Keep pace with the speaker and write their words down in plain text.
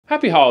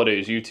Happy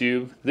holidays,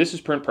 YouTube. This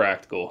is Print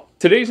Practical.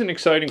 Today's an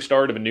exciting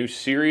start of a new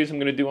series I'm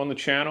going to do on the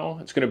channel.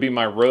 It's going to be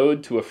my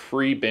road to a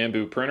free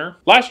Bambu printer.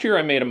 Last year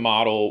I made a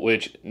model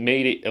which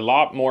made it a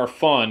lot more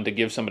fun to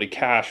give somebody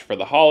cash for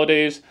the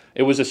holidays.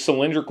 It was a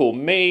cylindrical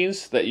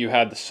maze that you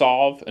had to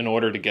solve in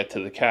order to get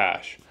to the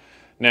cash.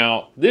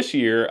 Now, this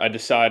year I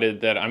decided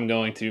that I'm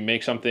going to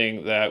make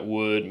something that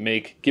would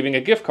make giving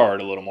a gift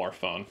card a little more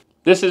fun.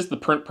 This is the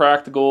Print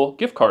Practical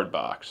gift card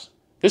box.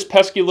 This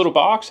pesky little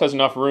box has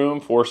enough room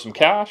for some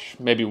cash,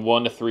 maybe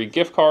 1 to 3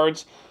 gift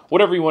cards,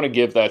 whatever you want to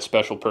give that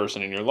special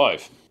person in your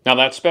life. Now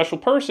that special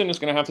person is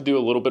going to have to do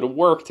a little bit of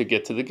work to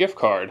get to the gift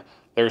card.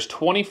 There's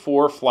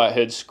 24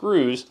 flathead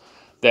screws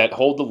that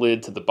hold the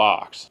lid to the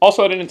box.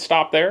 Also, I didn't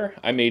stop there.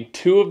 I made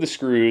 2 of the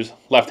screws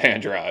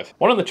left-hand drive.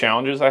 One of the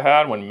challenges I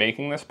had when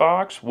making this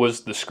box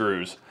was the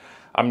screws.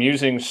 I'm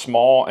using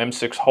small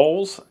M6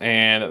 holes,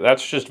 and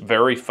that's just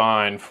very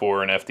fine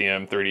for an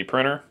FDM 3D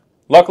printer.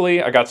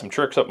 Luckily, I got some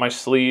tricks up my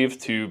sleeve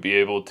to be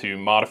able to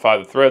modify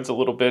the threads a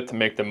little bit to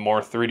make them more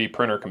 3D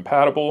printer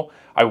compatible.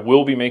 I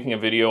will be making a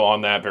video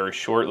on that very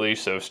shortly,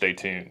 so stay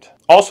tuned.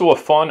 Also, a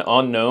fun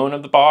unknown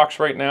of the box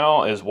right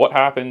now is what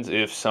happens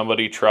if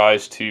somebody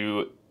tries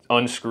to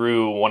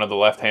unscrew one of the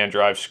left-hand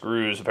drive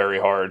screws very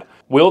hard.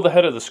 Will the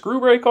head of the screw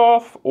break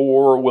off,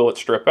 or will it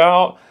strip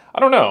out?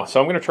 I don't know, so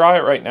I'm going to try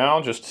it right now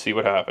just to see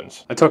what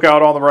happens. I took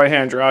out all the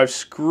right-hand drive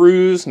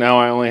screws. Now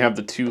I only have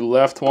the 2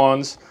 left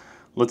ones.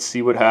 Let's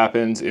see what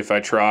happens if I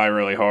try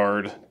really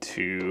hard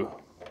to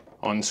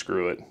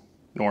unscrew it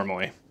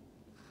normally.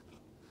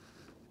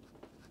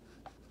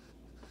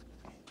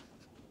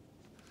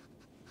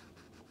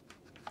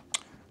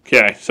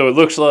 Okay, so it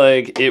looks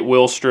like it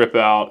will strip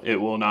out. It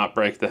will not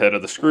break the head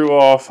of the screw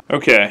off.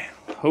 Okay,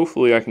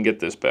 hopefully I can get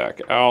this back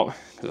out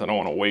because I don't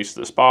want to waste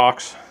this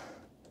box.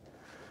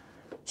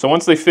 So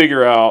once they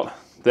figure out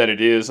that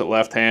it is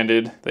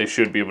left-handed, they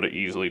should be able to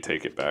easily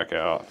take it back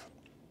out.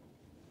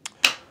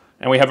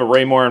 And we have a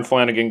Raymore and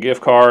Flanagan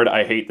gift card.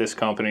 I hate this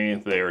company.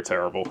 They are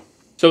terrible.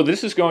 So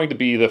this is going to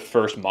be the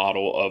first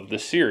model of the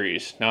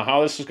series. Now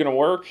how this is going to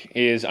work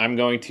is I'm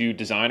going to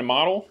design a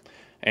model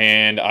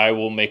and I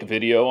will make a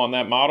video on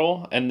that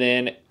model. And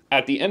then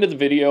at the end of the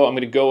video, I'm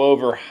going to go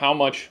over how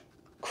much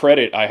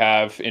credit I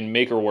have in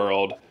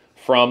MakerWorld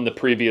from the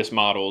previous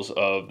models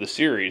of the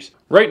series.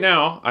 Right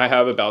now, I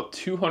have about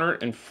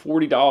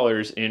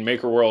 $240 in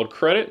MakerWorld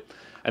credit,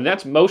 and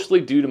that's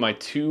mostly due to my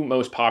 2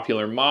 most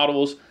popular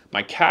models,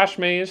 my cash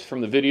maze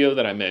from the video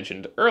that I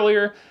mentioned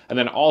earlier, and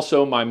then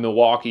also my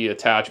Milwaukee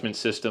attachment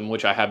system,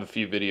 which I have a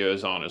few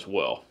videos on as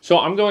well. So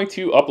I'm going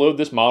to upload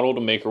this model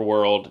to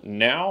MakerWorld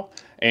now,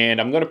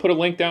 and I'm going to put a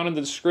link down in the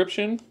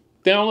description.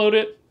 Download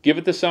it, give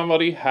it to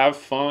somebody, have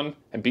fun,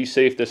 and be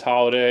safe this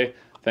holiday.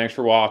 Thanks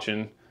for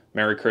watching.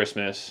 Merry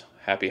Christmas.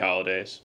 Happy holidays.